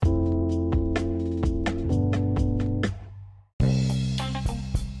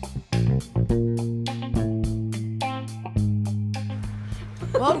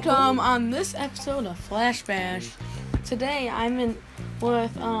Welcome on this episode of Flash Bash. Today I'm in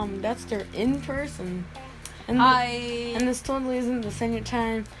with Dexter in person. And and this totally isn't the second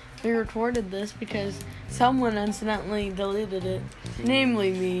time we recorded this because someone incidentally deleted it,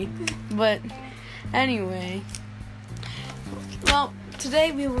 namely me. But anyway, well,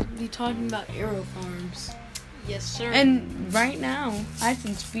 today we will be talking about Aero Farms. Yes, sir. And right now I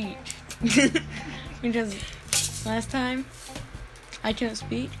can speak because last time I couldn't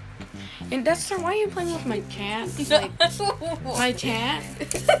speak. And Dexter, why are you playing with my cat? Like, my cat?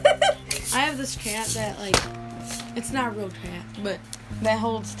 I have this cat that, like, it's not a real cat, but that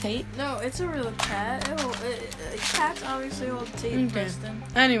holds tape. No, it's a real cat. Cats obviously hold tape, Preston.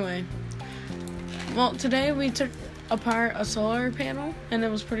 Anyway. Well, today we took apart a solar panel, and it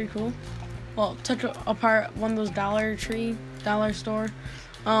was pretty cool. Well, took apart one of those Dollar Store,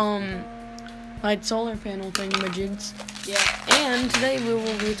 like solar panel thingamajigs. Yeah. And today we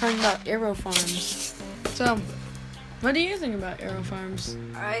will be talking about Aero Farms. So, what do you think about Aero Farms?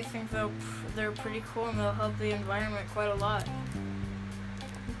 I think they're pretty cool and they'll help the environment quite a lot.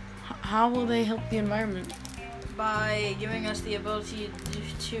 How will they help the environment? By giving us the ability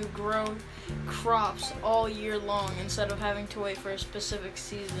to grow crops all year long instead of having to wait for a specific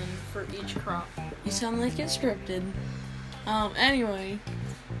season for each crop. You sound like it's scripted. Anyway.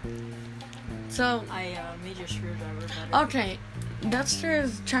 So I made your screwdriver better. Okay, Dexter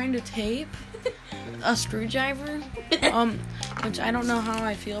is trying to tape a screwdriver, which I don't know how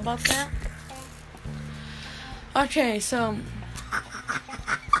I feel about that. Okay, so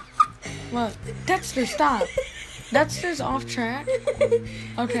look, Dexter, stop. Dexter's off track.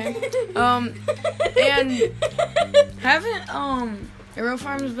 Okay, and haven't Aero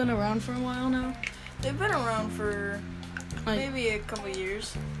Farms been around for a while now? They've been around for like, maybe a couple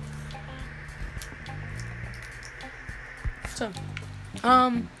years. So,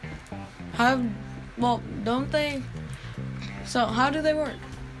 don't they? So, how do they work?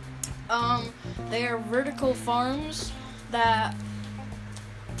 They are vertical farms that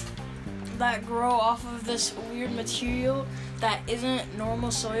grow off of this weird material that isn't normal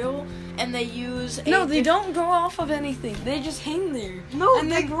soil, and they use they don't grow off of anything. They just hang there. No,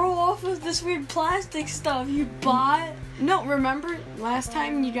 and they grow off of this weird plastic stuff you bought. No, remember last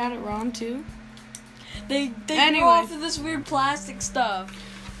time you got it wrong too? They anyway. grow off of this weird plastic stuff.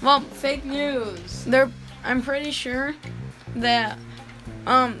 Well, fake news. I'm pretty sure that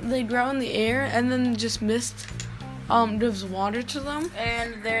they grow in the air and then just mist gives water to them.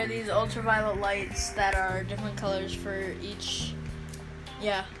 And there are these ultraviolet lights that are different colors for each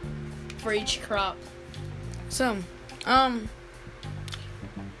crop. So, I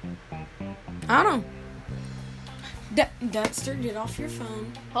don't know. Dexter, get off your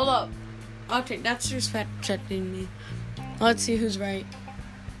phone. Hold up. Okay, Dexter's fact checking me. Let's see who's right.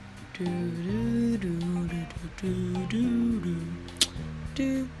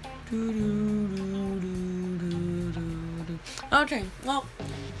 Okay, well,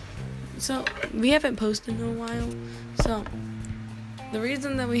 so we haven't posted in a while. So the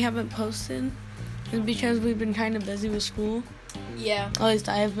reason that we haven't posted is because we've been kind of busy with school. Yeah. At least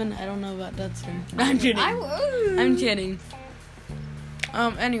I have been. I don't know about Dexter. I'm kidding. I'm kidding.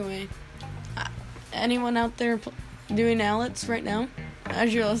 Anyway. Anyone out there doing Alex right now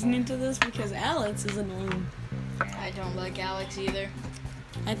as you're listening to this? Because Alex is annoying. I don't like Alex either.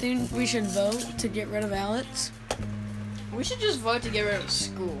 I think we should vote to get rid of Alex. We should just vote to get rid of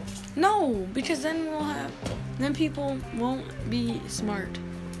school. No, because then people won't be smart.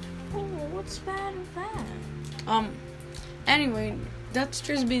 Oh, what's bad with that? Anyway,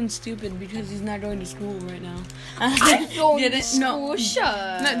 Dexter's being stupid because he's not going to school right now. I'm going to school. No.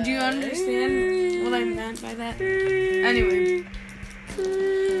 Shut. No, do you understand what I meant by that? Anyway.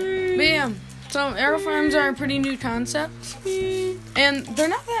 But yeah, so Aero Farms are a pretty new concept. And they're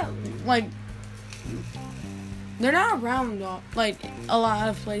not that, like, they're not around, like, a lot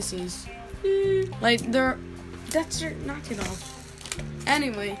of places. Like, Dexter, knock it off.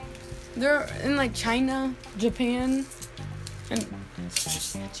 Anyway, they're in, like, China, Japan, and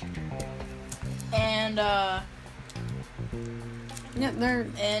yeah,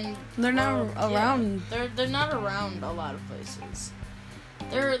 they're not around. Yeah, they're not around a lot of places.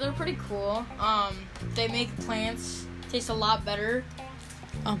 They're pretty cool. They make plants taste a lot better.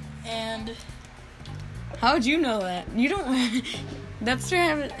 And how'd you know that? You don't. Dexter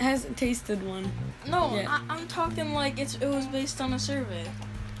hasn't tasted one. No, I'm talking like it was based on a survey.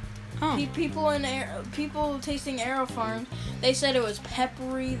 Oh. People tasting Aero Farms, they said it was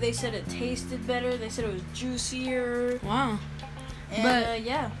peppery. They said it tasted better. They said it was juicier. Wow. And,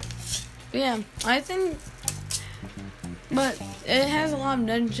 yeah, I think. But it has a lot of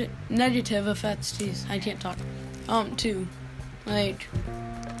negative effects. Jeez, I can't talk. Too, like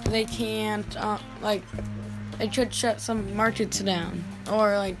they can't like it could shut some markets down,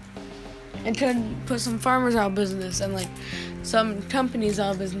 or like it could put some farmers out of business and like some companies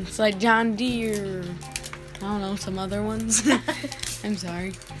out of business, like John Deere. I don't know, some other ones. I'm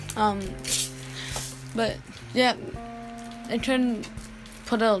sorry. But yeah, it could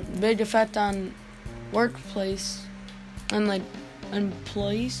put a big effect on workplace and like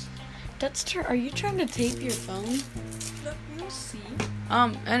employees. Dexter, are you trying to tape your phone? You'll see.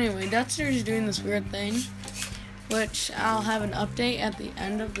 Anyway, Dexter's doing this weird thing, which I'll have an update at the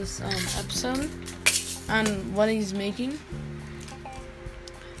end of this episode on what he's making.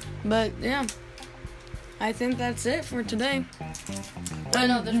 But yeah, I think that's it for today. Oh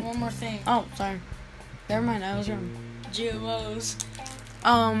no, there's one more thing. Oh, sorry. Never mind, I was wrong. GMOs.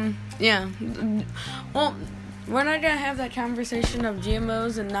 Yeah. Well, we're not gonna have that conversation of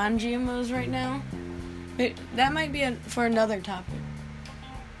GMOs and non-GMOs right now. That might be for another topic.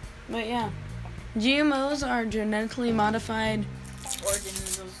 But yeah, GMOs are genetically modified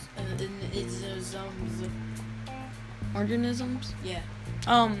organisms. Yeah.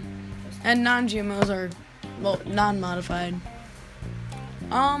 And non-GMOs are non-modified.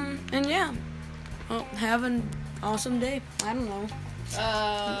 And yeah. Well, have an awesome day. I don't know.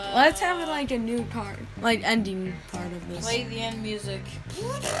 Let's have it like a new part, like ending part of this. Play the end music.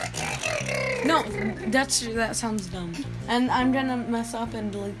 No, that sounds dumb. And I'm gonna mess up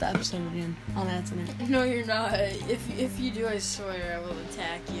and delete the episode again on accident. No, you're not. If you do, I swear I will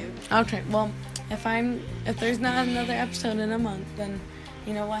attack you. Okay, well, if there's not another episode in a month, then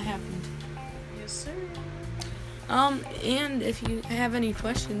you know what happened. Yes, sir. And if you have any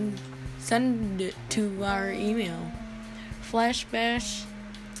questions, send it to our email.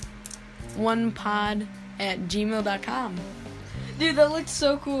 flashbash1pod@gmail.com. Dude, that looks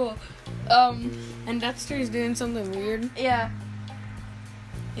so cool. And Dexter's doing something weird. Yeah.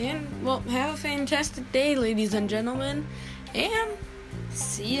 And, well, have a fantastic day, ladies and gentlemen. And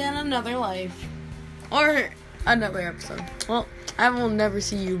see you in another life. Or another episode. Well, I will never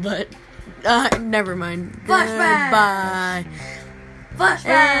see you, but never mind. Flashback! Bye. Flashback!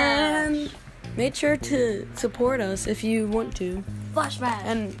 And make sure to support us if you want to. Flashback!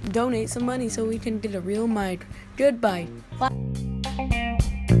 And donate some money so we can get a real mic. Goodbye.